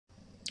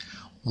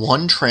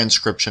One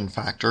transcription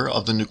factor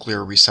of the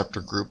nuclear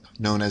receptor group,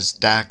 known as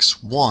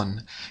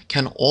DAX1,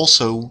 can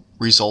also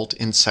result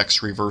in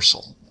sex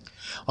reversal.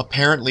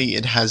 Apparently,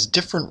 it has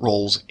different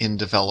roles in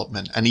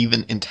development and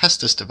even in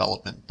testis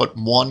development, but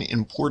one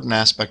important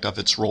aspect of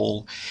its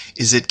role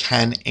is it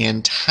can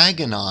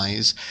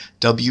antagonize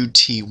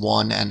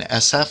WT1 and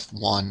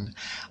SF1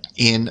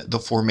 in the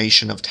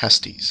formation of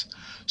testes,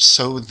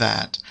 so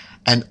that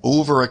an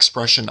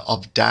overexpression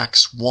of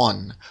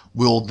DAX1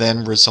 will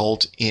then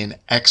result in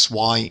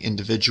XY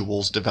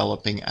individuals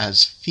developing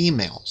as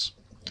females.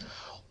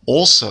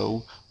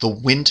 Also, the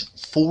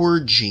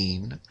WNT4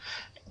 gene,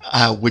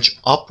 which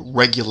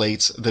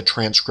upregulates the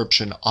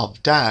transcription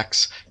of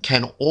DAX,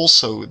 can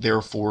also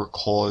therefore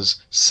cause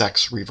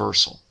sex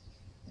reversal.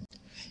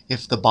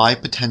 If the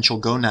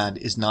bipotential gonad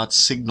is not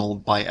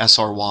signaled by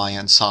SRY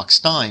and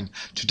SOX9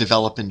 to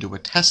develop into a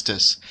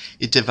testis,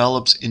 it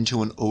develops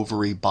into an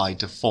ovary by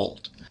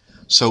default.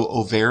 So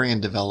ovarian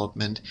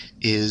development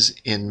is,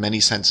 in many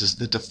senses,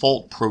 the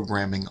default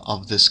programming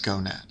of this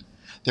gonad.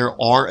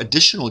 There are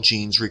additional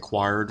genes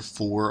required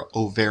for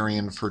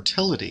ovarian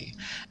fertility,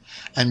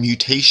 and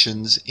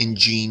mutations in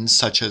genes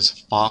such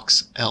as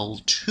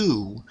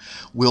FOXL2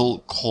 will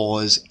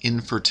cause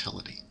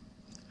infertility.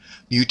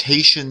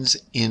 Mutations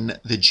in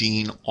the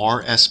gene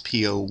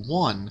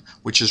RSPO1,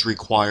 which is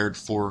required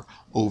for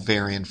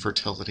ovarian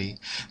fertility,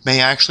 may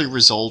actually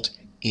result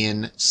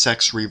in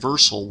sex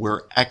reversal,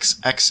 where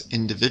XX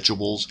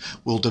individuals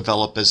will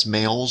develop as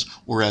males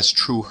or as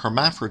true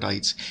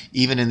hermaphrodites,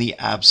 even in the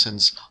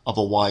absence of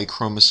a Y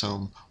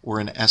chromosome or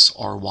an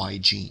SRY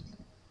gene.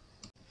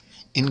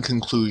 In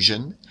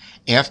conclusion,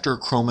 after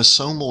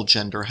chromosomal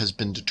gender has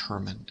been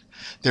determined,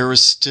 there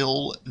is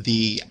still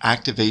the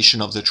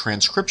activation of the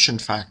transcription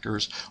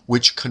factors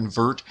which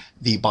convert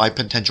the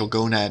bipotential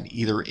gonad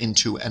either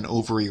into an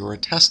ovary or a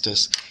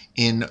testis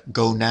in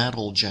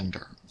gonadal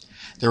gender.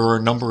 There are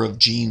a number of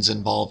genes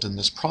involved in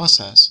this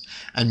process,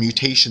 and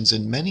mutations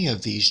in many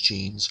of these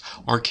genes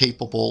are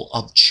capable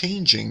of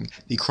changing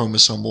the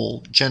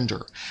chromosomal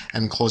gender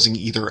and causing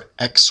either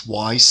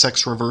XY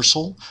sex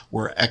reversal,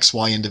 where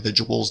XY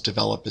individuals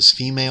develop as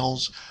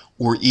females,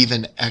 or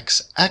even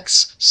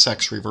XX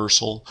sex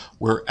reversal,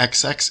 where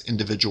XX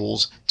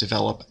individuals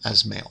develop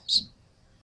as males.